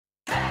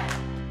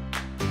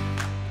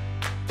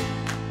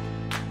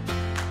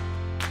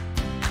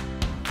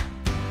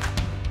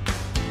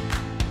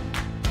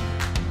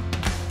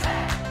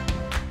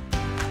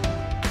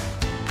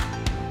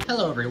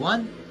Hello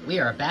everyone, we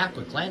are back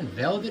with Glenn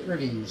Velvet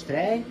Reviews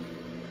today,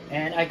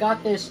 and I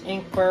got this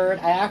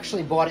Inkbird. I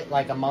actually bought it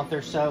like a month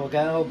or so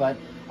ago, but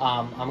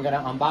I'm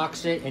gonna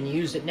unbox it and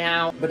use it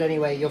now. But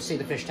anyway, you'll see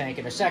the fish tank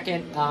in a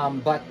second.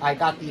 But I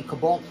got the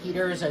cobalt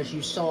heaters, as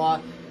you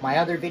saw my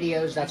other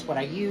videos. That's what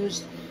I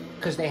used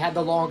because they had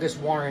the longest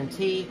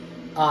warranty.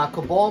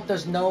 Cobalt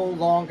does no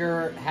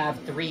longer have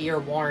 3-year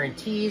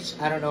warranties.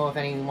 I don't know if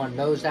anyone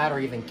knows that or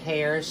even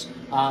cares,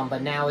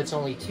 but now it's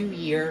only 2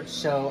 years.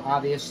 So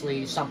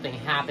obviously something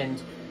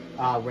happened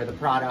where the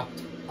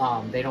product,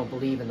 they don't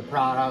believe in the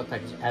product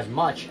as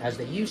much as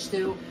they used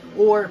to,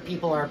 or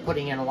people are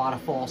putting in a lot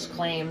of false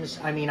claims.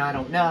 I mean, I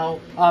don't know.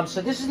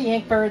 So this is the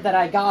Inkbird that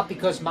I got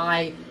because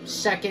my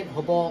second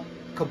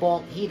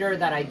cobalt heater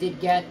that I did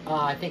get,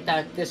 I think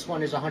that this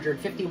one is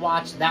 150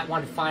 watts. That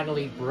one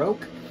finally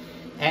broke.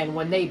 And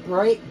when they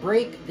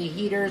break the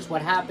heaters,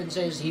 what happens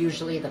is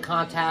usually the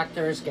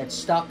contactors get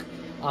stuck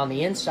on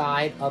the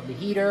inside of the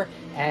heater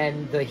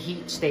and the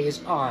heat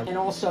stays on. And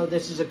also,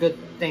 this is a good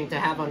thing to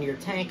have on your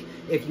tank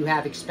if you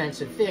have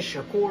expensive fish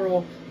or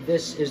coral.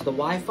 This is the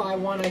Wi-Fi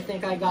one I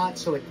think I got,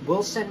 so it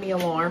will send me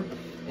alarm.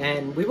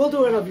 And we will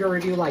do a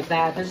review like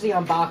that. This is the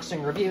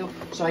unboxing review.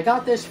 So I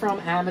got this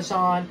from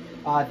Amazon.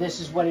 This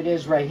is what it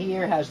is right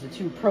here. It has the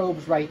 2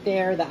 probes right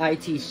there, the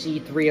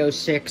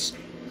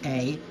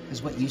ITC-306A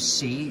is what you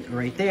see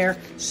right there.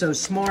 So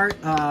smart.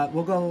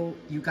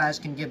 You guys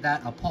can give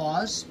that a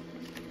pause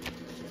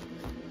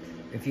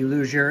if you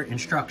lose your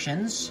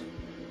instructions.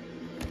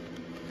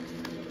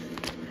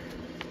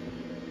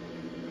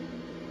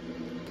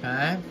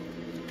 Okay.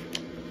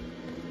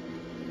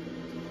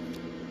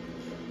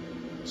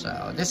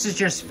 So this is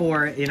just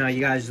for, you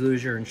guys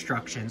lose your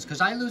instructions,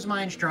 because I lose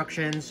my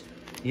instructions,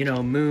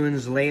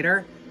 moons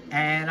later.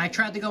 And I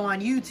tried to go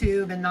on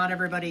YouTube and not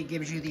everybody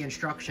gives you the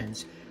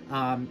instructions.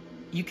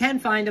 You can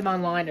find them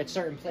online at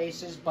certain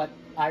places, but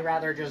I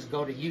rather just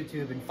go to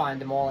YouTube and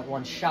find them all at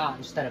one shot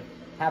instead of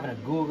having to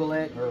Google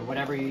it or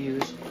whatever you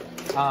use.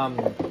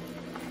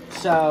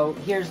 So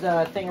here's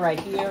the thing right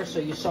here. So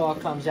you saw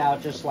it comes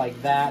out just like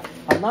that.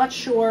 I'm not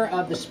sure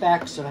of the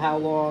specs of how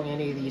long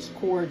any of these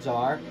cords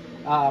are,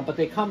 but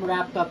they come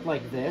wrapped up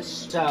like this.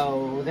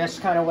 So that's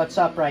kind of what's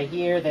up right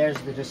here. There's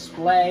the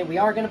display. We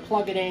are going to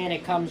plug it in.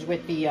 It comes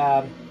with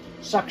the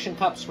suction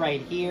cups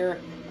right here.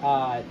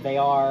 They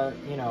are,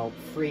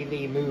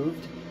 freely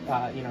moved,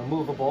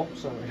 movable,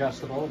 so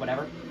adjustable,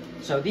 whatever.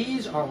 So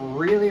these are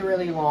really,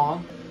 really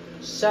long.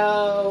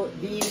 So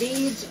the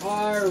leads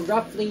are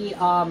roughly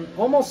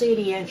almost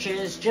 80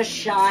 inches, just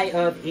shy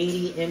of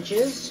 80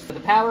 inches. The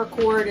power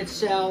cord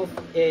itself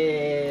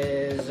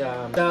is,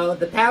 so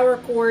the power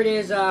cord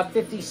is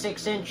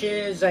 56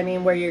 inches. I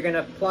mean, where you're going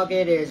to plug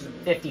it is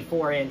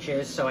 54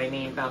 inches. So I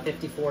mean, about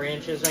 54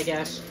 inches, I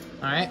guess.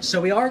 All right, so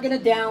we are going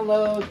to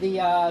download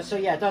the, so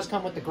yeah, it does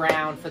come with the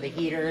ground for the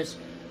heaters.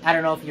 I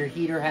don't know if your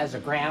heater has a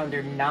ground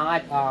or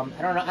not. I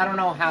don't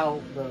know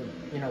how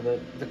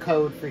the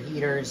code for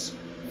heaters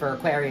for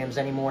aquariums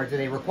anymore. Do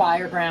they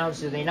require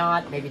grounds? Do they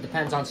not? Maybe it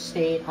depends on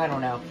state. I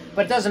don't know.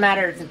 But it doesn't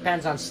matter if it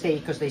depends on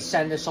state, because they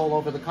send this all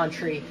over the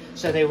country.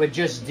 So they would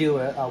just do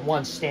a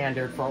one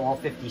standard for all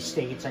 50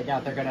 states. I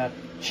doubt they're going to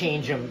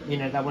change them.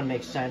 That wouldn't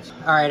make sense.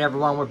 All right,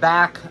 everyone, we're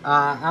back.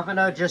 I'm going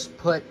to just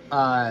put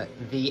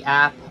the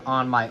app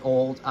on my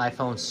old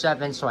iPhone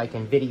 7 so I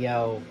can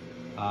video,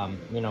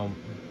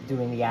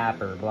 doing the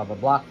app or blah, blah,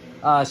 blah.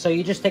 So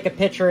you just take a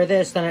picture of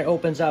this, then it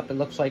opens up. It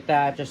looks like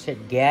that. Just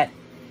hit get.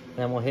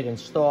 Then we'll hit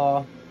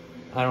install.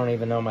 I don't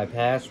even know my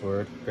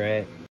password.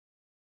 Great.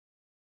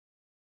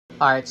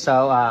 Alright,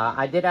 so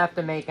I did have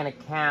to make an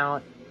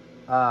account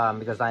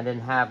because I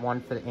didn't have one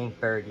for the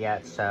Inkbird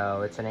yet.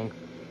 So it's an Ink,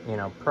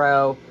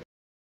 Pro.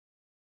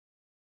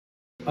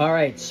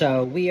 Alright,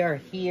 so we are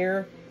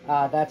here.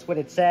 That's what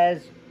it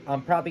says.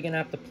 I'm probably going to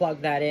have to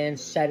plug that in,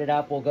 set it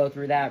up. We'll go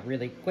through that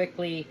really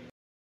quickly.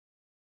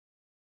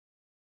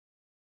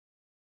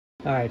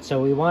 Alright, so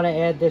we want to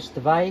add this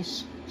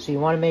device. So you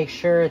want to make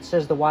sure it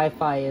says the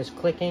Wi-Fi is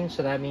clicking,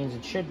 so that means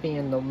it should be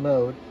in the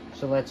mode.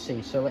 So let's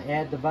see. So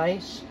add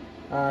device.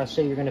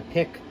 So you're going to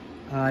pick,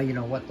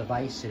 what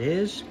device it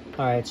is.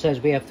 All right, it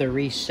says we have to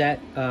reset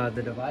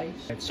the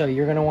device. Right, so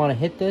you're going to want to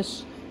hit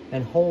this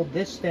and hold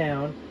this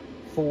down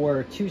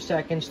for 2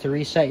 seconds to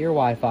reset your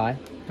Wi-Fi.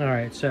 All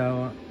right,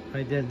 so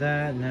I did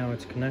that. Now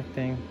it's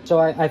connecting. So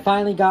I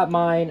finally got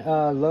mine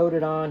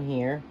loaded on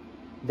here.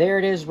 There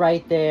it is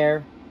right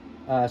there.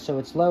 So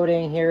it's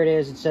loading. Here it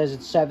is. It says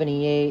it's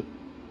 78,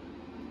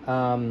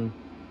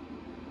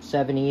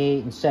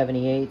 78 and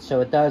 78. So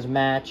it does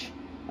match.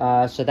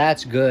 So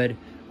that's good.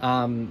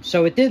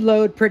 So it did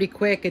load pretty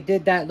quick. It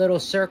did that little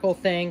circle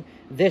thing.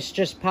 This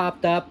just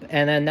popped up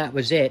and then that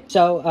was it.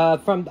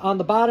 So from on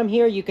the bottom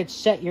here, you could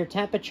set your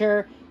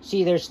temperature.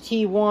 See, there's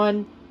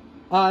T1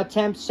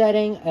 temp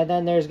setting, and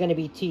then there's going to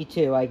be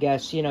T2, I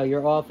guess,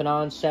 your off and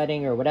on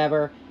setting or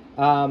whatever.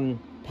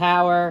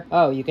 Power.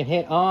 Oh, you can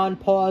hit on,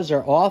 pause,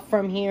 or off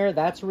from here.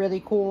 That's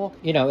really cool.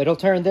 It'll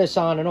turn this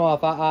on and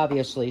off,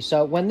 obviously.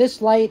 So when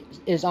this light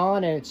is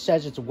on and it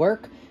says it's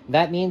work,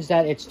 that means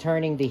that it's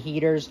turning the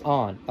heaters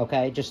on,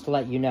 okay? Just to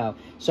let you know.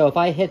 So if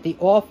I hit the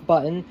off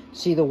button,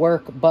 see the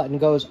work button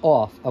goes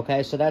off,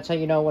 okay? So that's how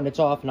you know when it's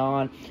off and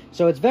on.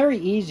 So it's very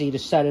easy to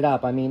set it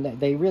up. I mean,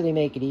 they really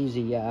make it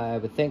easy, I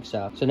would think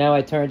so. So now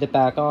I turned it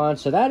back on.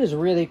 So that is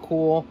really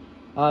cool.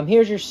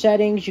 Here's your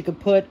settings. You can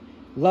put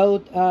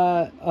load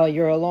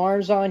your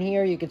alarms on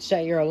here. You could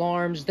set your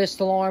alarms. This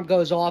alarm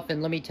goes off,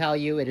 and let me tell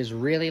you, it is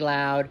really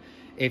loud.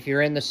 If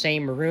you're in the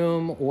same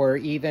room, or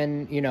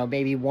even, you know,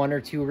 maybe 1 or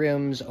 2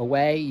 rooms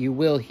away, you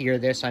will hear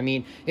this. I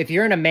mean, if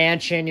you're in a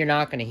mansion, you're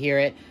not going to hear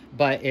it.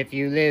 But if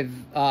you live,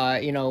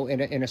 you know,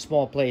 in a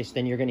small place,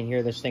 then you're going to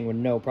hear this thing with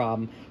no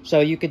problem. So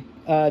you could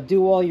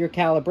do all your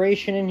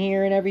calibration in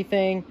here and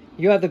everything.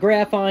 You have the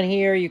graph on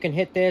here. You can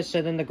hit this,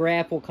 and then the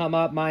graph will come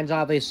up. Mine's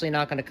obviously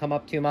not going to come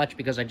up too much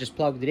because I just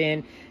plugged it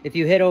in. If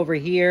you hit over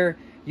here,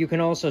 you can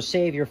also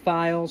save your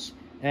files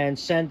and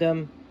send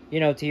them, you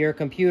know, to your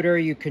computer.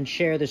 You can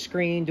share the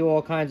screen, do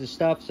all kinds of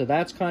stuff. So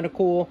that's kind of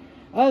cool.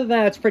 Other than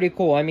that, it's pretty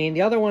cool. I mean,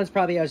 the other ones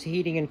probably has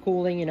heating and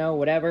cooling, you know,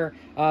 whatever.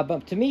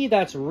 But to me,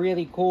 that's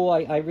really cool.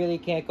 I really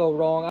can't go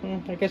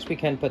wrong. I guess we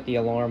can put the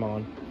alarm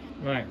on.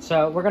 All right,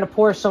 so we're going to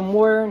pour some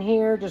water in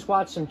here. Just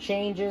watch some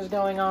changes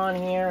going on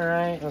here. All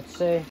right, let's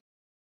see.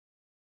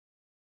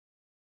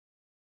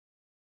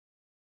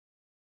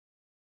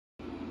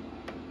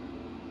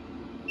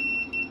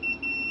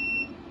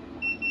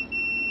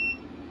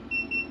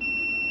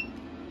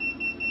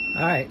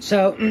 All right,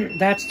 so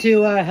that's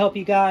to help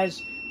you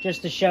guys,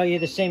 just to show you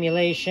the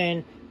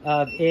simulation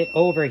of it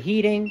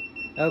overheating,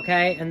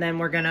 okay? And then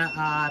we're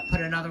gonna put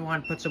another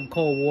one, put some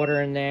cold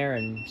water in there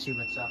and see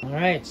what's up. All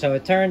right, so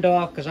it turned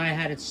off because I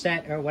had it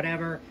set or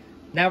whatever.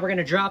 Now we're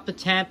gonna drop the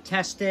temp,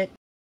 test it.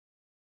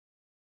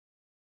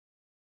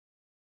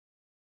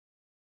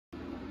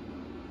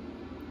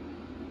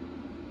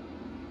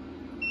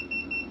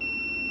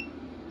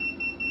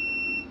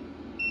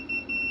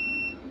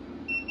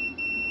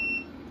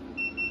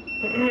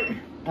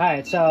 All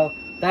right, so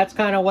that's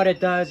kind of what it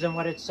does and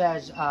what it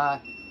says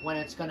when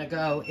it's going to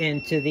go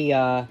into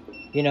the,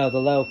 you know, the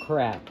low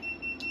crack.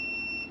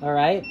 All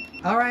right.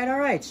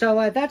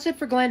 So that's it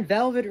for Glen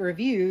Velvet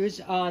reviews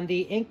on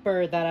the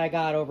Inkbird that I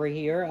got over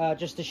here,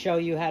 just to show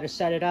you how to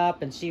set it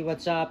up and see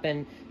what's up.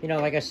 And, you know,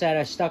 like I said,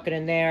 I stuck it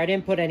in there. I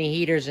didn't put any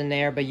heaters in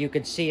there, but you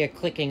could see it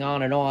clicking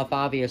on and off,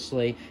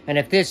 obviously. And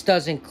if this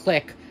doesn't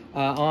click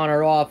on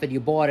or off and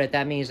you bought it,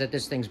 that means that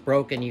this thing's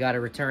broken. You got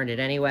to return it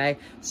anyway.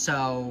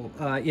 So,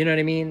 you know what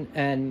I mean?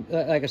 And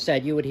like I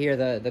said, you would hear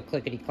the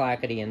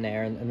clickety-clackety in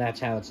there, and that's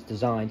how it's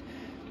designed.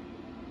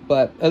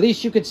 But at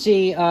least you could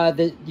see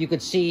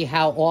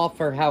how off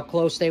or how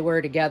close they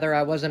were together.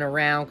 I wasn't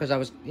around because I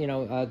was, you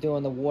know,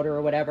 doing the water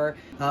or whatever.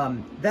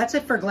 That's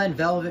it for Glen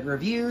Velvet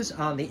reviews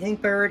on the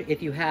Inkbird.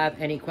 If you have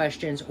any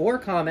questions or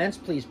comments,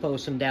 please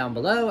post them down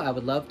below. I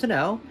would love to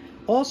know.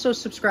 Also,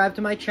 subscribe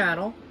to my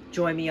channel.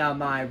 Join me on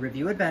my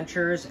review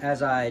adventures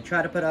as I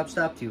try to put up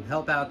stuff to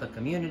help out the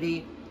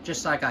community,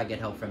 just like I get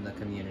help from the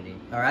community.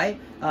 All right?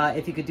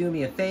 If you could do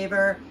me a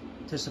favor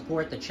to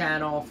support the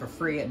channel for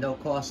free at no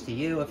cost to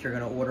you, if you're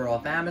going to order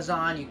off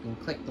Amazon, you can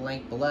click the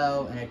link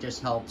below, and it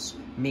just helps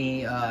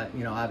me,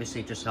 you know,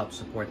 obviously it just helps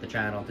support the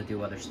channel to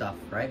do other stuff,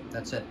 right?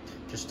 That's it,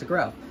 just to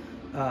grow.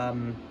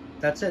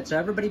 That's it. So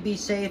everybody be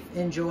safe,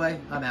 enjoy.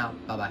 I'm out.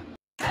 Bye-bye.